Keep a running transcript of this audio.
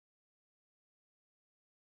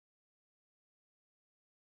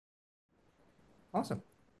Awesome.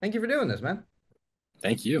 Thank you for doing this, man.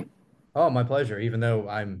 Thank you. Oh, my pleasure. Even though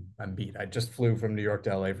I'm beat. I just flew from New York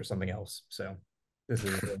to LA for something else. So this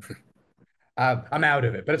is I'm out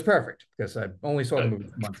of it, but it's perfect because I only saw the Uh, movie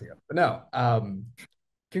months ago. But no,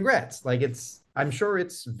 congrats. Like I'm sure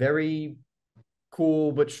it's very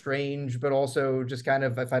cool but strange, but also just kind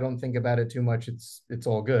of if I don't think about it too much, it's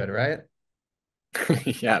all good, right?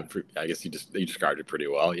 yeah, I guess you described it pretty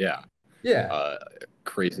well. Yeah, Yeah. uh,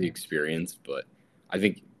 crazy experience, but I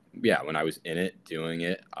think yeah, when I was in it doing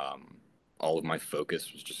it, all of my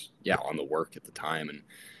focus was just on the work at the time, and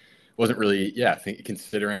wasn't really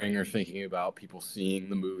considering or thinking about people seeing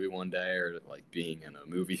the movie one day or like being in a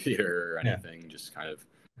movie theater or Yeah. anything. Just kind of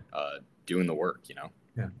doing the work, you know.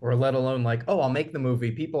 Yeah. Or let alone like, oh, I'll make the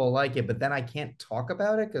movie, people will like it, but then I can't talk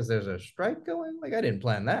about it because there's a strike going. Like I didn't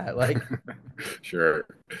plan that. Like, Sure.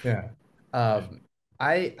 yeah. Um,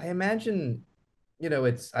 I imagine,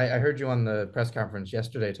 I heard you on the press conference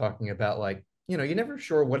yesterday talking about like, you're never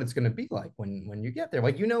sure what it's gonna be like when you get there.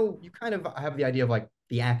 Like, you kind of have the idea of like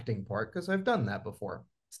the acting part, because I've done that before.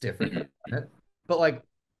 It's different, but Mhm. I've done it. But like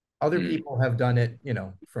other Mhm. people have done it,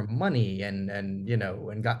 from money and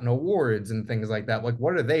gotten awards and things like that. Like,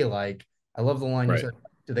 what are they like? I love the line you Right. said.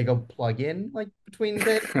 Do they go plug in like between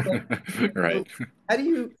days? Like, Right. so how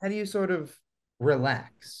do you sort of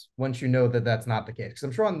relax once you know that that's not the case? Because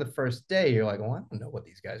I'm sure on the first day you're like, well, I don't know what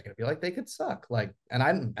these guys are gonna be like. They could suck. Like, and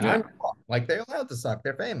I'm Yeah. wrong. Like they're allowed to suck.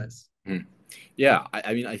 They're famous. Mhm. Yeah.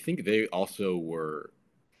 I mean, I think they also were.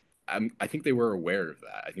 I think they were aware of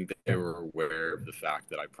that. I think that they Yeah. were aware of the fact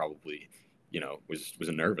that I probably, was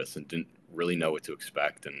nervous and didn't really know what to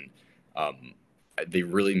expect, and um, they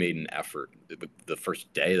really made an effort. The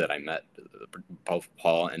first day that I met both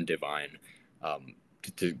Paul and Divine,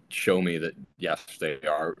 to show me that yes, they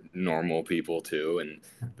are normal people too, and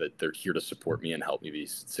that they're here to support me and help me be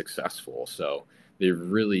successful. So they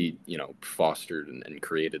really, fostered and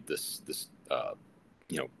created this.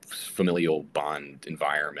 Familial bond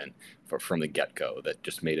environment from the get-go that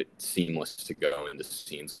just made it seamless to go into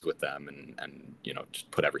scenes with them and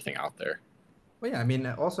just put everything out there. Well, yeah, I mean,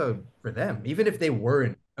 also for them, even if they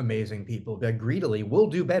weren't amazing people, that greedily, we'll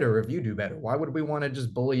do better if you do better. Why would we want to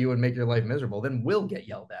just bully you and make your life miserable? Then we'll get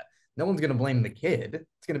yelled at. No one's going to blame the kid.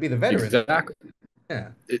 It's going to be the veteran. Exactly. Yeah.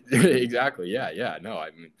 Exactly. Yeah. No,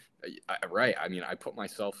 I mean, right. I mean, I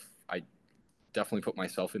definitely put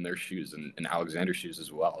myself in their shoes and in Alexander's shoes as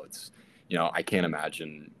well. It's, I can't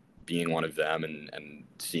imagine being one of them and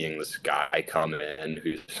seeing this guy come in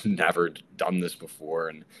who's never done this before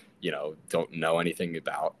and, don't know anything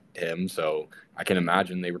about him. So I can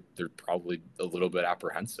imagine they're probably a little bit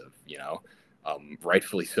apprehensive,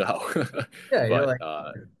 rightfully so. Yeah. You're but, like,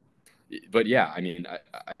 uh, but yeah, I mean,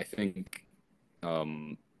 I think,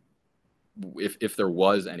 um, if there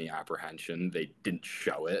was any apprehension, they didn't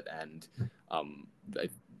show it, and I,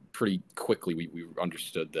 pretty quickly we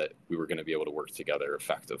understood that we were going to be able to work together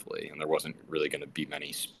effectively, and there wasn't really going to be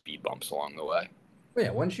many speed bumps along the way. well,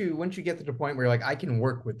 yeah, once you get to the point where you're like, I can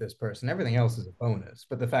work with this person, everything else is a bonus.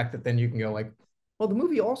 But the fact that then you can go like, well, the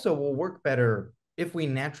movie also will work better if we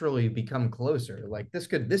naturally become closer. Like this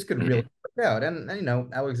could really Mhm. work out. And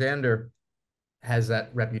Alexander has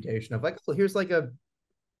that reputation of like, oh, here's like a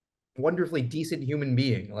wonderfully decent human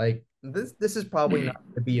being. Like this is probably not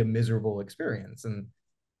Mhm. to be a miserable experience. And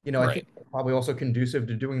I think Right. probably also conducive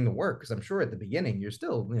to doing the work because I'm sure at the beginning you're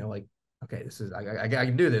still like, okay, this is I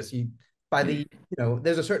can do this. You by the Mhm.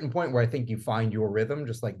 there's a certain point where I think you find your rhythm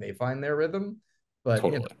just like they find their rhythm, but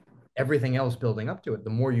Totally. everything else building up to it, the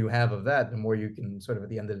more you have of that, the more you can sort of at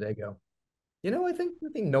the end of the day go, I think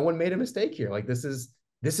no one made a mistake here. Like this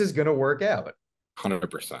is gonna work out.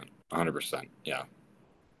 100%. 100%. Yeah.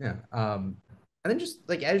 Yeah. And then just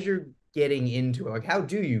like as you're getting into it, like how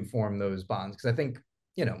do you form those bonds? Because I think,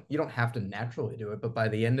 you don't have to naturally do it, but by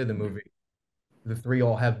the end of the Mhm. movie, the three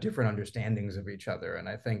all have different understandings of each other. And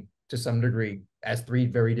I think to some degree, as three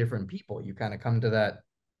very different people, you kind of come to that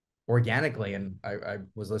organically. And I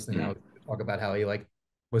was listening Mhm. now talk about how he like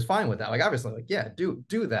was fine with that. Like obviously, like, yeah, do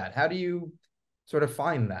that. How do you sort of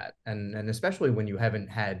find that? And especially when you haven't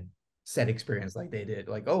had set experience like they did,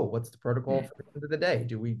 like, oh, what's the protocol Mhm. for the end of the day?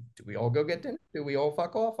 Do we all go get dinner? Do we all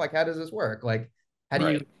fuck off? Like, how does this work? Like, how do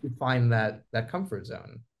you Right. find that comfort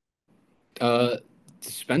zone? Uh,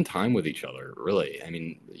 to spend time with each other, really. I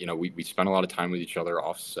mean, we spent a lot of time with each other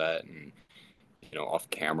off set and off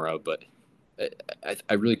camera, but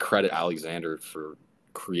I really credit Alexander for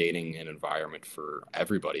creating an environment for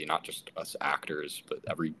everybody, not just us actors, but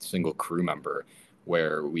every single crew member,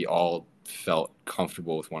 where we all felt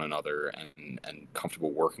comfortable with one another and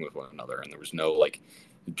comfortable working with one another, and there was no like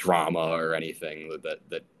drama or anything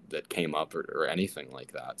that that came up or anything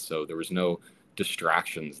like that. So there was no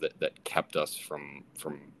distractions that kept us from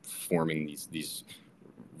forming these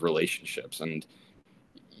relationships. And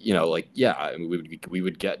like, yeah, I mean, we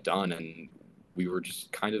would get done, and we were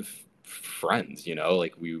just kind of friends,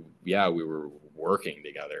 like we were working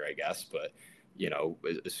together, I guess. But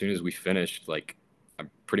as soon as we finished, like,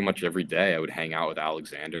 pretty much every day I would hang out with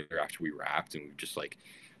Alexander after we wrapped, and we would just like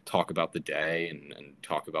talk about the day and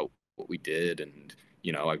talk about what we did. And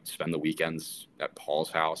I'd spend the weekends at Paul's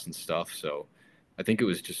house and stuff. So I think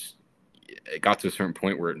it got to a certain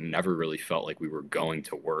point where it never really felt like we were going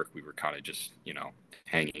to work. We were kind of just,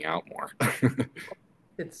 hanging out more.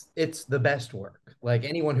 It's the best work. Like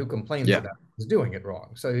anyone who complains Yeah, about it is doing it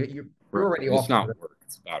wrong. So you're right. already It's off to the not work.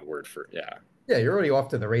 It's a bad word for, yeah. yeah, you're already off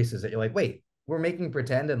to the races that you're like, wait, we're making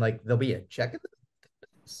pretend and like there'll be a check at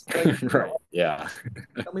this. Like, Right. Yeah.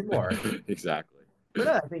 tell me more. Exactly. But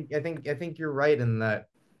no, I think you're right in that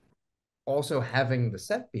also having the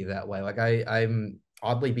set be that way. Like I'm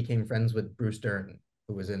oddly became friends with Bruce Dern,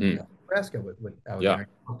 who was in Mm, Nebraska with yeah. Alexander.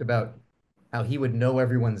 He talked about how he would know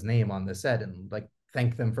everyone's name on the set and like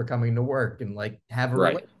thank them for coming to work and like have a Right.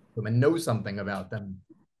 relationship with them and know something about them.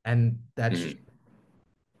 And that's Mm,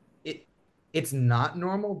 it. It's not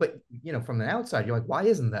normal, but from the outside, you're like, why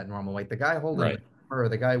isn't that normal? Like the guy holding right. the camera or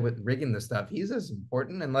the guy with rigging the stuff, he's as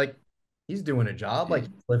important and like he's doing a job, like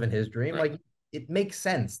Mm, he's living his dream. right. Like it makes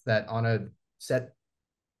sense that on a set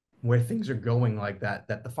where things are going like that,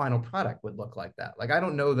 that the final product would look like that. Like I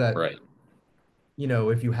don't know that, Right.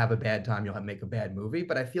 if you have a bad time, you'll make a bad movie,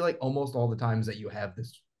 but I feel like almost all the times that you have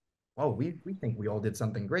this, oh, we think we all did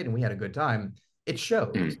something great and we had a good time, it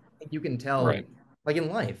shows. Mm, You can tell, right. like in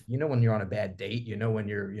life, when you're on a bad date, when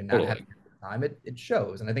you're not having Totally. a good time, it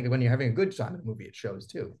shows. And I think when you're having a good time in a movie, it shows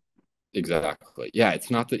too. Exactly. Yeah,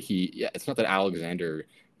 it's not that Alexander,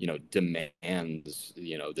 demands,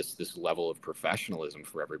 this level of professionalism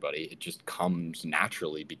for everybody. It just comes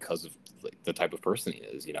naturally because of like, the type of person he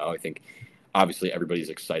is. I think obviously everybody's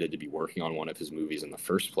excited to be working on one of his movies in the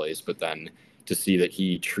first place, but then to see that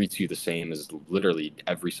he treats you the same as literally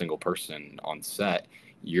every single person on set,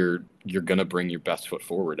 you're gonna bring your best foot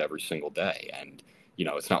forward every single day. And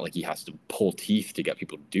it's not like he has to pull teeth to get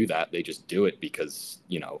people to do that. They just do it because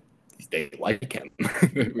they like him,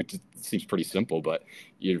 which seems pretty simple. But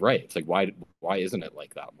you're right. It's like, why isn't it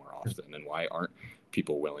like that more often, and why aren't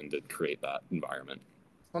people willing to create that environment?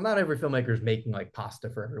 Well, not every filmmaker is making like pasta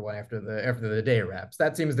for everyone after the day wraps.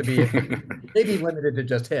 That seems to be maybe limited to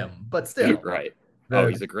just him, but still, Right. Oh, the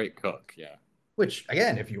he's a great cook. Yeah. which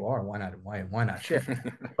again, if you are, why not share?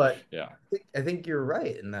 But Yeah. I think you're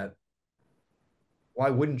right in that why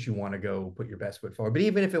wouldn't you want to go put your best foot forward? But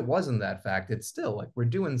even if it wasn't that fact, it's still like we're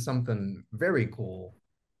doing something very cool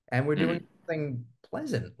and we're doing Mm, something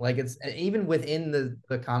pleasant. Like it's even within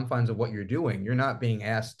the confines of what you're doing, you're not being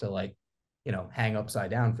asked to like, hang upside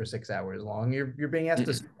down for 6 hours long. You're being asked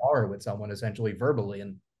to mm, spar with someone essentially verbally.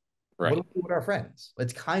 And what do right. we do with our friends?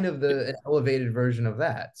 It's kind of the an elevated version of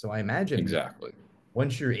that. So I imagine Exactly.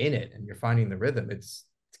 once you're in it and you're finding the rhythm, it's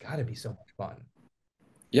got to be so much fun.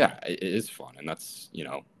 Yeah, it is fun, and that's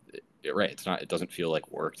right. It's not. It doesn't feel like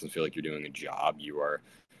work. It doesn't feel like you're doing a job. You are.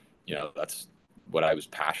 That's what I was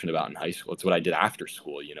passionate about in high school. It's what I did after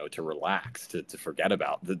school. To relax, to forget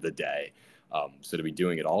about the day. So to be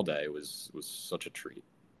doing it all day was such a treat.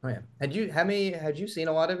 Oh yeah. Had you seen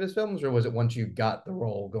a lot of his films, or was it once you got the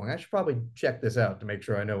role going, I should probably check this out to make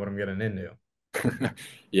sure I know what I'm getting into?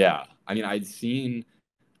 Yeah, I mean, I'd seen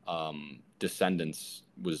Descendants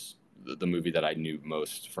was the movie that I knew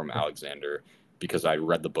most from Alexander because I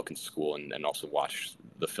read the book in school and also watched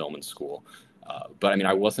the film in school. But I mean,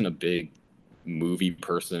 I wasn't a big movie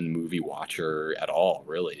person, movie watcher at all,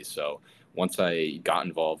 really. So once I got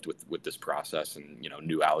involved with this process and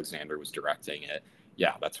knew Alexander was directing it,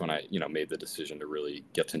 yeah, that's when I made the decision to really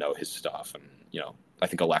get to know his stuff. And I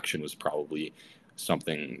think Election was probably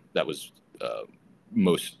something that was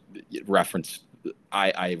most referenced.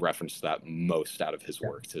 I referenced that most out of his Yeah.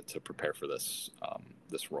 work to prepare for this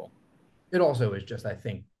role. It also is just, I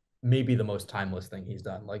think, maybe the most timeless thing he's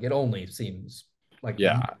done. Like it only seems like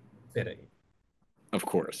Yeah, fitting. of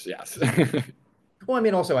course, yes. Well, I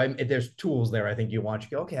mean, also, there's tools there. I think you watch,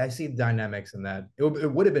 you go, okay, I see the dynamics in that.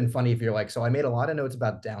 It would have been funny if you're like, so I made a lot of notes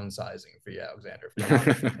about downsizing for you, Alexander. If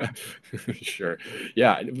you want, Sure.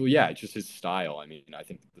 Yeah. Well, yeah. It's just his style. I mean, I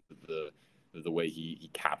think the way he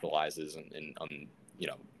capitalizes and on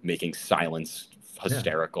making silence yeah.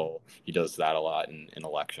 hysterical. He does that a lot in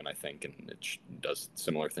Election, I think, and does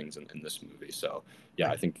similar things in this movie. So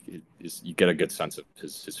yeah, I think you get a good sense of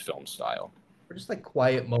his film style. Or just like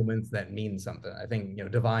quiet moments that mean something. I think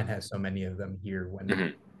Divine has so many of them here when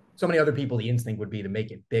Mhm. so many other people, the instinct would be to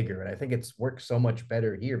make it bigger. And I think it's worked so much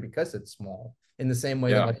better here because it's small. In the same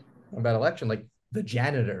way that, Yeah. like, about election, like the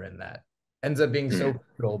janitor in that ends up being so Mhm.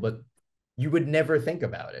 brutal, but you would never think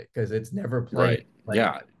about it because it's never played Right. like,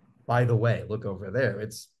 Yeah. by the way, look over there.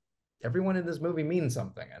 It's everyone in this movie means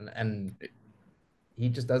something, and he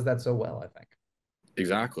just does that so well, I think.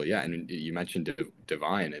 Exactly. Yeah. And you mentioned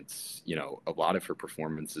Divine. It's, you know, a lot of her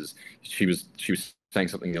performances. She was saying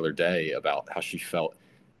something the other day about how she felt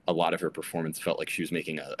a lot of her performance felt like she was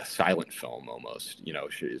making a silent film almost. You know,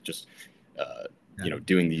 she is just, uh, Yeah. you know,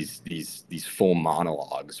 doing these full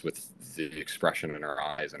monologues with the expression in her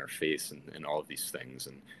eyes and her face and all of these things.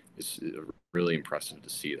 And it's really impressive to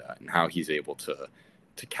see that, and how he's able to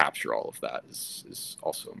capture all of that is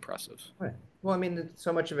also impressive. Right. Well, I mean,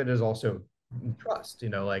 so much of it is also trust,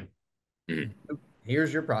 like Mhm.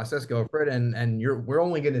 here's your process, go for it, and we're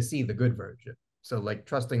only going to see the good version. So like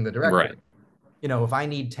trusting the director, Right. if I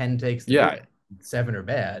need 10 takes to do it, Yeah. 7 are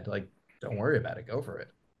bad, like don't worry about it, go for it.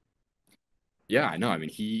 Yeah, I know. I mean,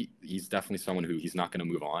 he's definitely someone who he's not going to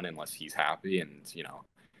move on unless he's happy. And you know,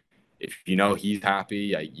 if you know he's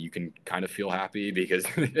happy, you can kind of feel happy because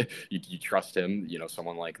you trust him. You know,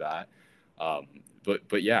 someone like that.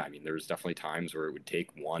 But yeah, I mean, there's definitely times where it would take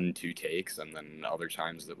one, two takes, and then other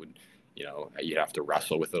times that would, you know, you'd have to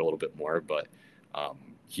wrestle with it a little bit more. But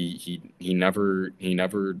he never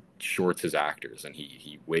shorts his actors, and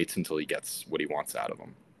he waits until he gets what he wants out of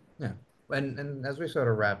them. Yeah. And as we sort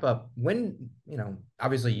of wrap up, when,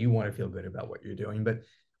 obviously you want to feel good about what you're doing, but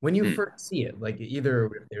when you Mm, first see it, like either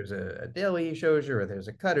if there's a daily he shows you or there's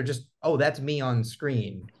a cut or just, oh, that's me on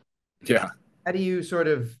screen, yeah. how do you sort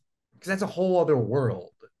of, because that's a whole other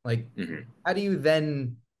world. Like, Hmm. how do you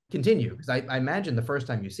then continue? Because I imagine the first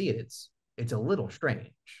time you see it, it's a little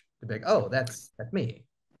strange to be like, oh, that's me.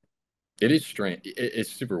 It is strange. It's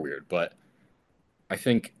super weird, but I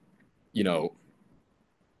think, you know,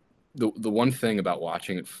 the one thing about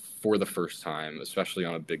watching it for the first time, especially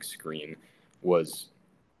on a big screen, was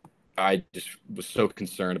I just was so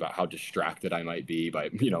concerned about how distracted I might be by,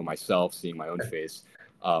 you know, myself seeing my own face.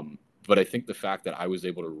 But I think the fact that I was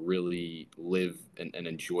able to really live and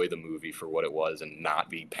enjoy the movie for what it was and not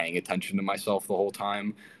be paying attention to myself the whole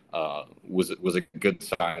time was a good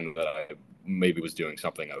sign that I maybe was doing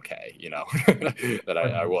something okay, you know, that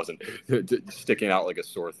I Right. wasn't sticking out like a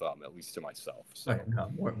sore thumb, at least to myself. Right. So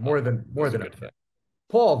No, that more was a than good okay. thing.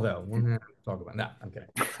 Paul, though, we're gonna talk about. No, I'm kidding.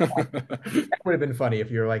 That would have been funny if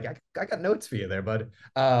you were like, I got notes for you there, bud.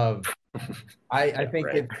 I Yeah, think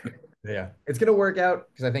right. yeah, it's gonna work out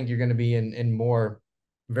because I think you're gonna be in more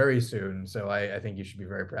very soon. So I think you should be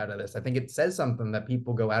very proud of this. I think it says something that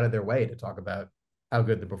people go out of their way to talk about how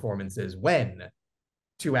good the performance is when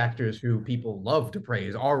two actors who people love to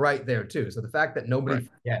praise are right there too. So the fact that nobody Right.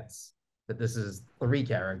 forgets that this is 3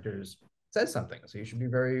 characters says something. So you should be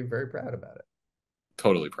very, very proud about it.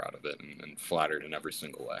 Totally proud of it and flattered in every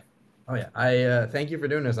single way. Oh yeah, I thank you for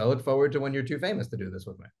doing this. I look forward to when you're too famous to do this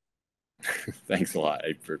with me. Thanks a lot. I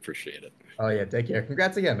appreciate it. Oh yeah, take care.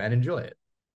 Congrats again, man. Enjoy it.